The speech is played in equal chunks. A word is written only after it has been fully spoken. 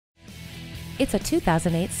It's a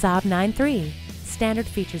 2008 Saab 9.3. Standard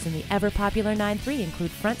features in the ever-popular 9.3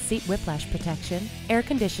 include front seat whiplash protection, air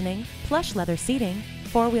conditioning, plush leather seating,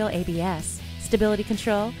 four-wheel ABS, stability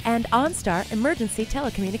control, and OnStar emergency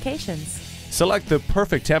telecommunications. Select the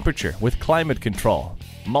perfect temperature with climate control.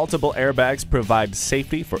 Multiple airbags provide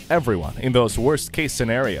safety for everyone in those worst-case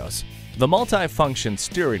scenarios. The multi-function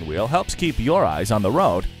steering wheel helps keep your eyes on the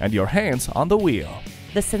road and your hands on the wheel.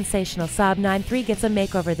 The sensational Saab 9.3 gets a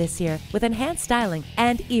makeover this year with enhanced styling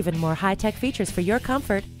and even more high-tech features for your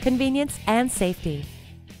comfort, convenience, and safety.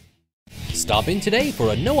 Stop in today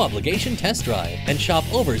for a no-obligation test drive and shop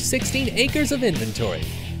over 16 acres of inventory.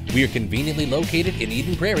 We are conveniently located in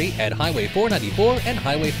Eden Prairie at Highway 494 and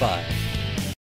Highway 5.